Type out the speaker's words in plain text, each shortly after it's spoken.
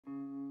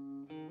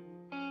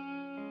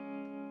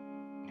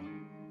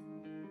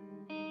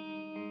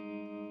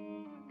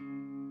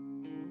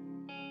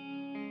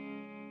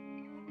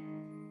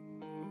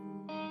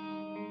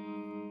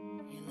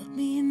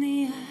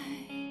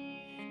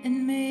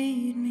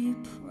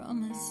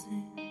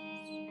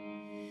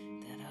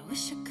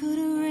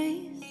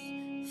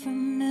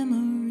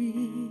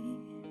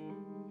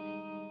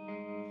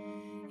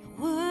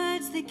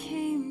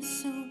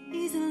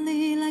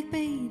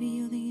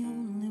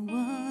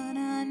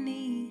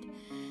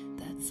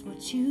that's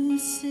what you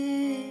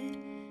said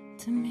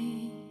to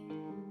me.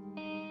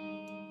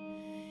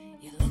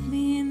 You looked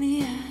me in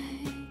the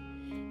eye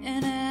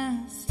and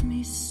asked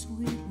me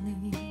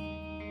sweetly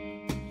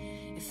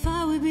if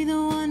I would be the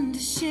one to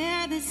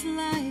share this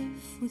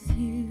life with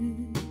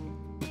you.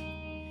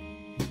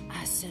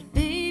 I said,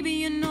 baby,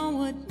 you know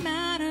what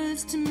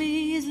matters to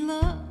me is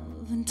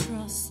love and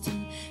trust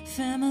and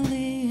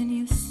family. And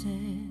you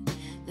said,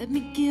 let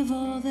me give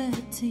all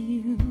that to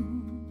you.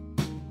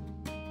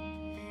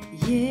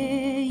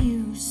 Yeah,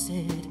 you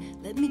said,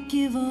 let me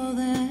give all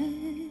that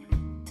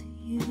to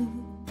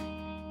you.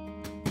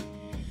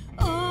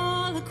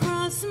 All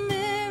across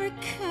America,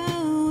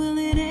 will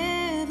it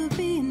ever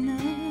be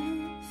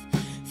enough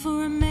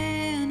for a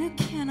man who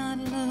cannot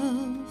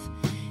love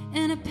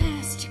and a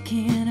past you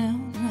can't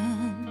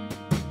outrun?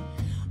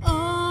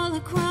 All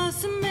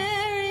across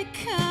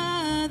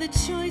America, the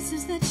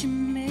choices that you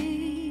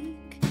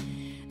make,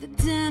 the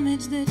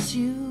damage that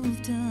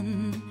you've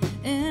done,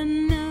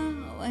 and now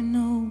I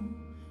know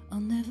I'll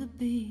never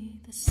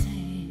be the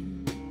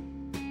same.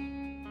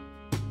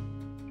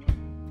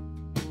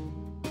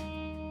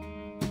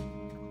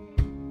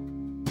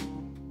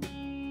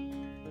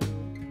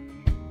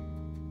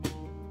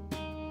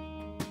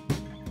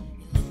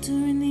 You looked her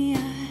in the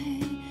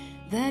eye,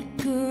 that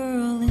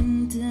girl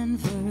in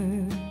Denver,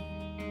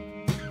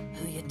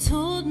 who you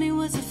told me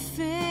was a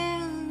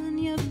fan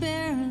you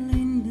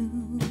barely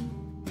knew.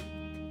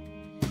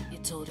 You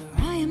told her,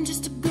 I am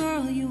just a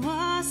girl you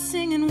are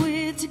singing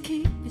with to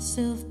keep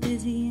yourself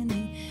busy in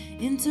the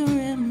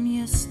interim.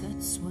 Yes,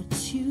 that's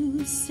what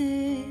you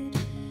said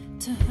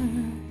to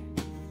her.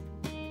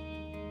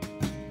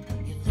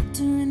 You looked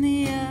her in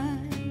the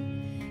eye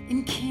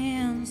in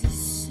Kansas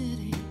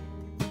City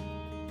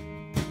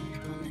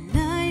on the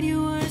night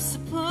you were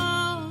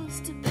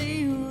supposed to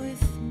be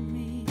with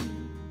me.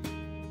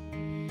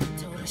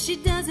 Told her she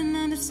doesn't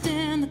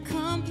understand the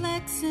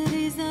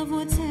complexities of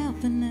what's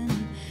happening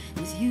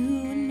with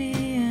you and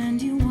me,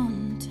 and you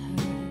want her.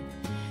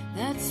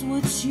 That's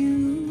what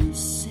you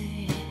said.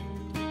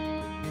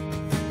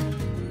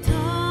 And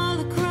all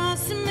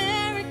across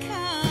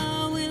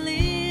America, will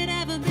it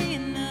ever be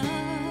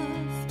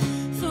enough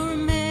for a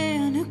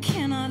man who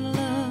cannot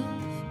love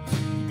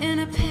and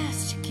a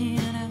past you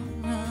can't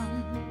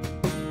outrun?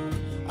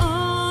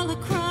 All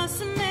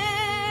across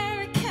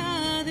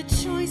America, the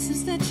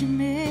choices that you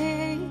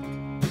make,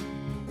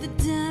 the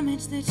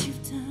damage that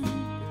you've done,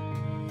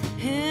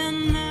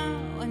 and now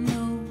I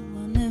know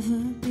I'll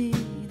never be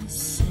the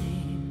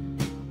same.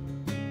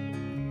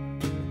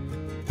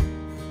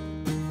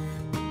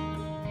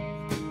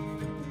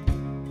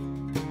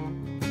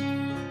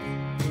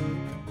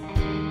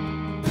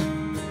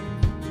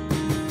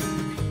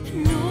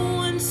 No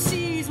one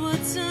sees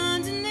what's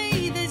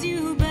underneath as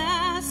you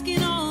bask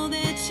in all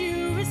that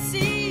you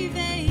receive.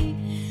 They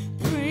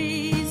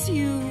praise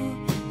you,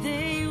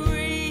 they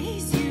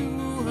raise you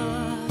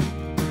up.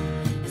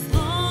 As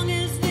long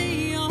as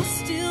they all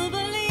still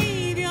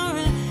believe you're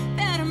a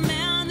better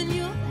man than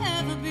you'll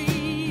ever be,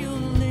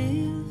 you'll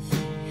live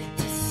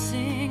to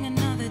sing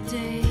another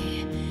day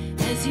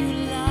as you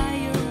lie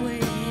your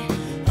way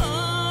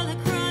all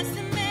across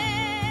America.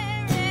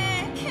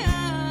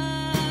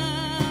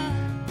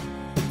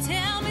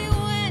 Tell me,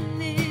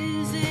 when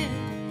is it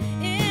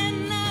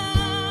enough?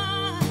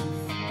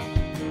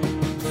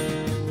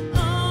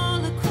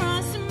 All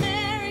across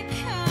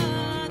America,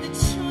 the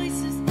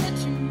choices that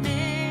you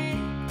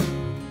make,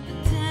 the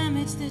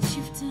damage that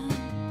you've done,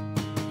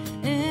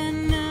 and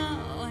now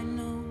I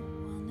know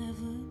I'll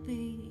never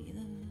be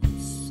the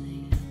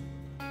same.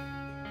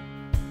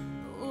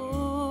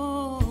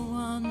 Oh,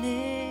 I'll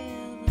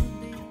never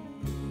be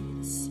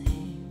the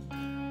same.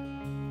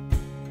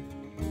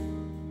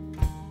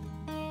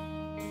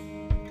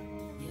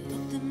 You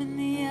looked them in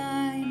the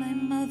eye, my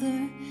mother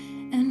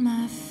and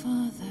my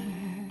father,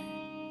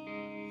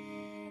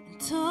 and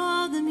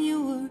told them you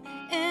were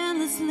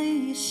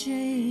endlessly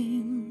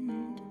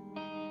ashamed.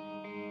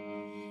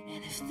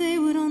 And if they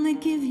would only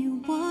give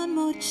you one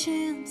more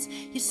chance,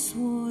 you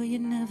swore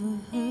you'd never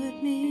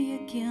hurt me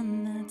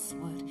again. That's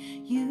what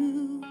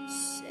you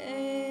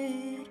said.